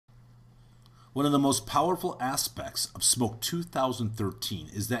One of the most powerful aspects of Smoke 2013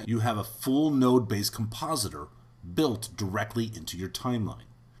 is that you have a full node-based compositor built directly into your timeline.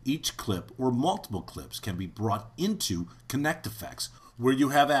 Each clip or multiple clips can be brought into ConnectFX, where you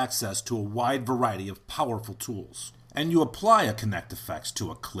have access to a wide variety of powerful tools. And you apply a ConnectFX to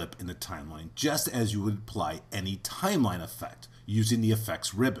a clip in the timeline just as you would apply any timeline effect using the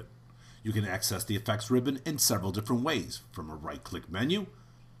effects ribbon. You can access the effects ribbon in several different ways, from a right-click menu.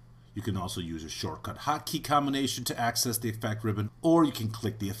 You can also use a shortcut hotkey combination to access the effect ribbon, or you can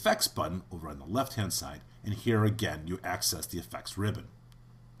click the effects button over on the left-hand side, and here again you access the effects ribbon.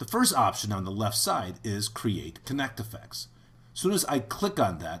 The first option on the left side is Create ConnectFX. As soon as I click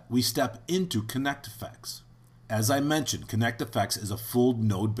on that, we step into ConnectFX. As I mentioned, ConnectFX is a full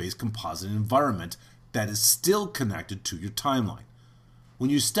node-based composite environment that is still connected to your timeline. When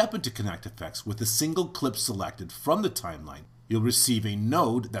you step into ConnectFX with a single clip selected from the timeline, you'll receive a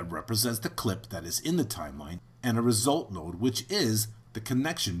node that represents the clip that is in the timeline and a result node, which is the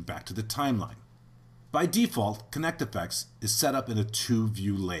connection back to the timeline. By default, ConnectFX is set up in a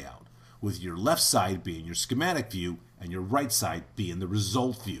two-view layout, with your left side being your schematic view and your right side being the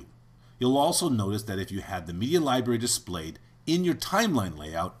result view. You'll also notice that if you had the media library displayed in your timeline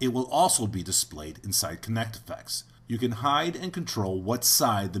layout, it will also be displayed inside ConnectFX. You can hide and control what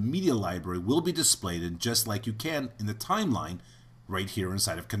side the media library will be displayed in, just like you can in the timeline right here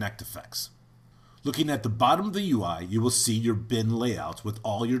inside of ConnectFX. Looking at the bottom of the UI, you will see your bin layouts with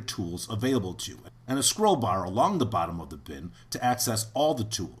all your tools available to you, and a scroll bar along the bottom of the bin to access all the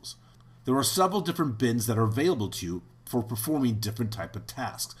tools. There are several different bins that are available to you for performing different type of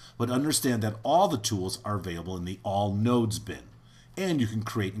tasks, but understand that all the tools are available in the All Nodes bin, and you can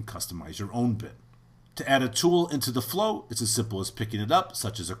create and customize your own bin. To add a tool into the flow, it's as simple as picking it up,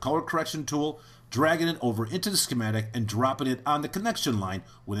 such as a color correction tool, dragging it over into the schematic, and dropping it on the connection line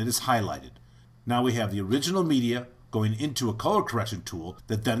when it is highlighted. Now we have the original media going into a color correction tool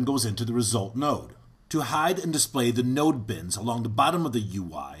that then goes into the result node. To hide and display the node bins along the bottom of the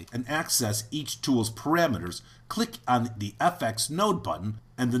UI and access each tool's parameters, click on the FX node button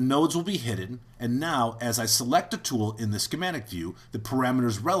and the nodes will be hidden, and now as I select a tool in the schematic view, the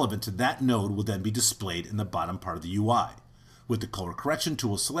parameters relevant to that node will then be displayed in the bottom part of the UI. With the color correction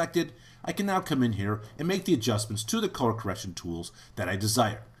tool selected, I can now come in here and make the adjustments to the color correction tools that I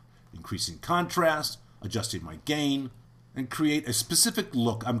desire, increasing contrast, adjusting my gain, and create a specific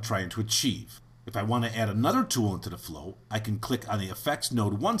look I'm trying to achieve. If I want to add another tool into the flow, I can click on the effects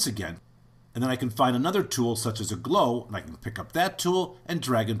node once again, and then I can find another tool such as a glow, and I can pick up that tool and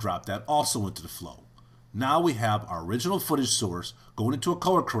drag and drop that also into the flow. Now we have our original footage source going into a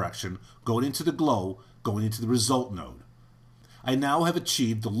color correction, going into the glow, going into the result node. I now have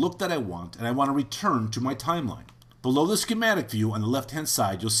achieved the look that I want, and I want to return to my timeline. Below the schematic view on the left-hand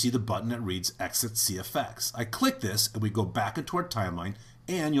side, you'll see the button that reads Exit CFX. I click this and we go back into our timeline,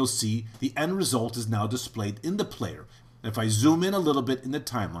 and you'll see the end result is now displayed in the player. If I zoom in a little bit in the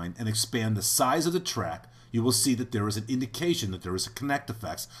timeline and expand the size of the track, you will see that there is an indication that there is a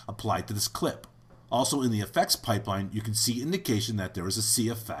ConnectFX applied to this clip. Also in the effects pipeline, you can see indication that there is a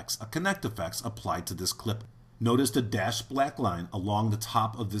CFX, a ConnectFX applied to this clip. Notice the dashed black line along the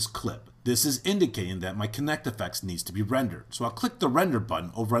top of this clip. This is indicating that my ConnectFX needs to be rendered. So I'll click the render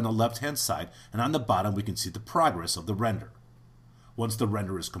button over on the left-hand side, and on the bottom we can see the progress of the render. Once the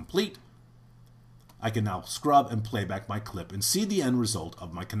render is complete, I can now scrub and play back my clip and see the end result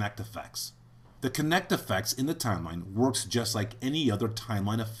of my ConnectFX. The ConnectFX in the timeline works just like any other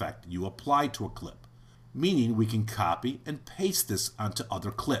timeline effect you apply to a clip, meaning we can copy and paste this onto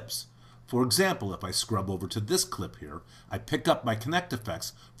other clips. For example, if I scrub over to this clip here, I pick up my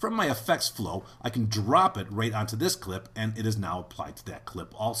ConnectFX from my effects flow, I can drop it right onto this clip, and it is now applied to that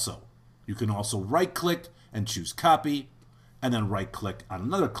clip also. You can also right-click and choose Copy, and then right-click on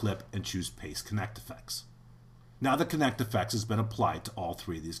another clip and choose Paste ConnectFX. Now the ConnectFX has been applied to all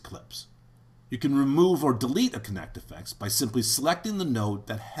three of these clips. You can remove or delete a ConnectFX by simply selecting the node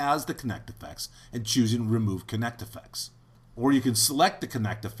that has the ConnectFX and choosing Remove ConnectFX. Or you can select the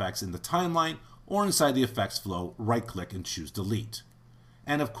ConnectFX in the timeline or inside the effects flow, right-click and choose Delete.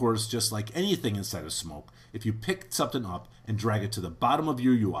 And of course, just like anything inside of Smoke, if you pick something up and drag it to the bottom of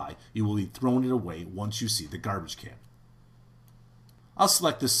your UI, you will be throwing it away once you see the garbage can. I'll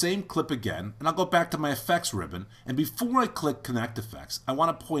select the same clip again, and I'll go back to my effects ribbon, and before I click ConnectFX, I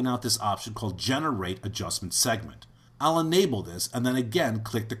want to point out this option called Generate Adjustment Segment. I'll enable this and then again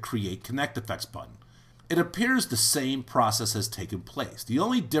click the Create ConnectFX button. It appears the same process has taken place. The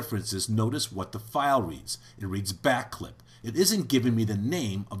only difference is notice what the file reads. It reads backclip. It isn't giving me the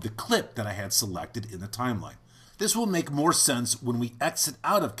name of the clip that I had selected in the timeline. This will make more sense when we exit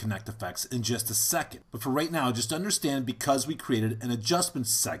out of ConnectFX in just a second. But for right now, just understand because we created an adjustment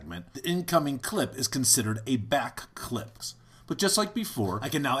segment, the incoming clip is considered a back clip. But just like before, I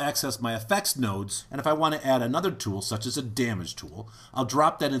can now access my effects nodes, and if I want to add another tool, such as a damage tool, I'll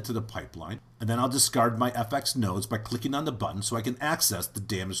drop that into the pipeline, and then I'll discard my FX nodes by clicking on the button so I can access the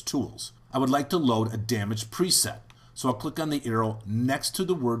damage tools. I would like to load a damage preset. So I'll click on the arrow next to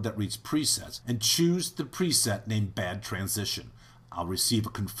the word that reads presets and choose the preset named bad transition. I'll receive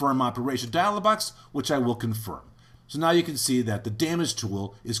a confirm operation dialog box, which I will confirm. So now you can see that the damage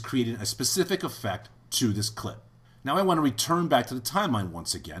tool is creating a specific effect to this clip. Now I want to return back to the timeline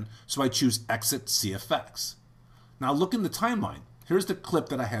once again, so I choose exit CFX. Now look in the timeline. Here's the clip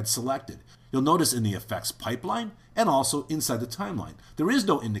that I had selected. You'll notice in the effects pipeline and also inside the timeline, there is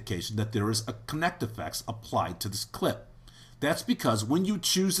no indication that there is a ConnectFX applied to this clip. That's because when you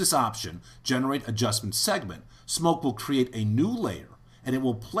choose this option, Generate Adjustment Segment, Smoke will create a new layer and it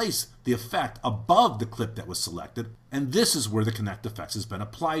will place the effect above the clip that was selected, and this is where the ConnectFX has been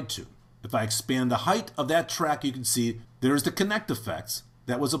applied to. If I expand the height of that track, you can see there's the ConnectFX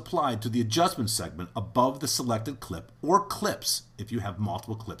that was applied to the adjustment segment above the selected clip or clips if you have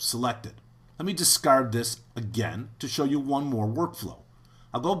multiple clips selected. Let me discard this again to show you one more workflow.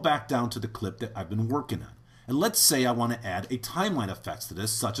 I'll go back down to the clip that I've been working on. And let's say I want to add a timeline effects to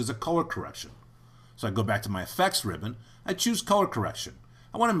this, such as a color correction. So I go back to my effects ribbon, I choose color correction.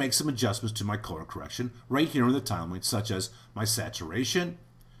 I want to make some adjustments to my color correction right here in the timeline, such as my saturation,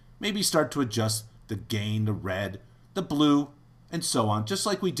 maybe start to adjust the gain, the red, the blue, and so on, just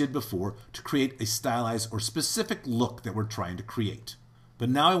like we did before to create a stylized or specific look that we're trying to create. But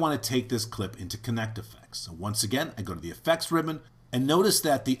now I want to take this clip into ConnectFX. So once again, I go to the Effects ribbon and notice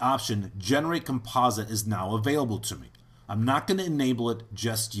that the option Generate Composite is now available to me. I'm not going to enable it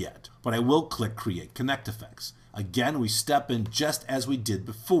just yet, but I will click Create ConnectFX. Again, we step in just as we did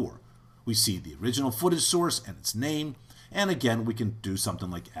before. We see the original footage source and its name, and again, we can do something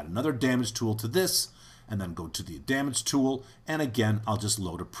like add another damage tool to this, and then go to the damage tool, and again, I'll just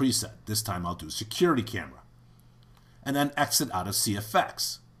load a preset. This time I'll do security camera. And then exit out of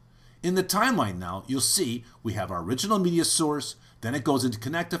CFX. In the timeline now, you'll see we have our original media source, then it goes into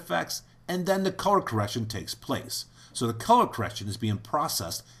ConnectFX, and then the color correction takes place. So the color correction is being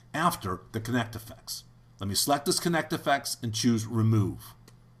processed after the ConnectFX. Let me select this ConnectFX and choose Remove.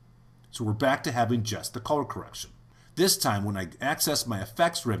 So we're back to having just the color correction. This time when I access my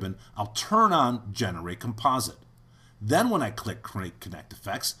Effects ribbon, I'll turn on Generate Composite. Then when I click Create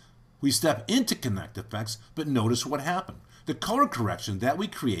ConnectFX, we step into ConnectFX, but notice what happened. The color correction that we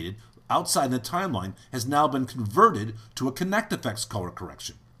created outside the timeline has now been converted to a ConnectFX color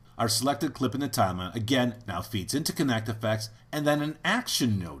correction. Our selected clip in the timeline again now feeds into ConnectFX, and then an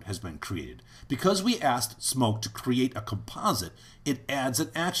action node has been created. Because we asked Smoke to create a composite, it adds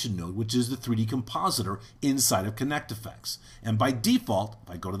an action node, which is the 3D compositor inside of ConnectFX. And by default, if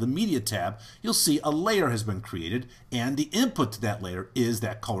I go to the Media tab, you'll see a layer has been created, and the input to that layer is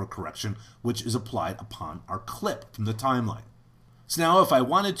that color correction, which is applied upon our clip from the timeline. So now if I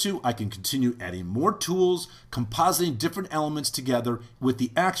wanted to, I can continue adding more tools, compositing different elements together with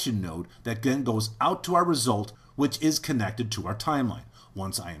the action node that then goes out to our result, which is connected to our timeline.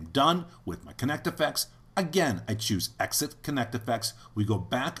 Once I am done with my ConnectFX, again, I choose Exit ConnectFX. We go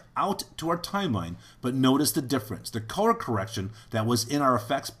back out to our timeline, but notice the difference. The color correction that was in our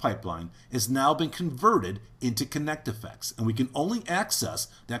effects pipeline is now been converted into ConnectFX, and we can only access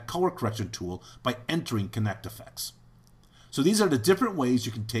that color correction tool by entering ConnectFX. So these are the different ways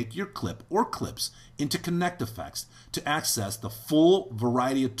you can take your clip or clips into ConnectFX to access the full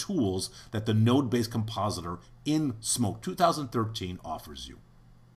variety of tools that the node-based compositor in Smoke 2013 offers you.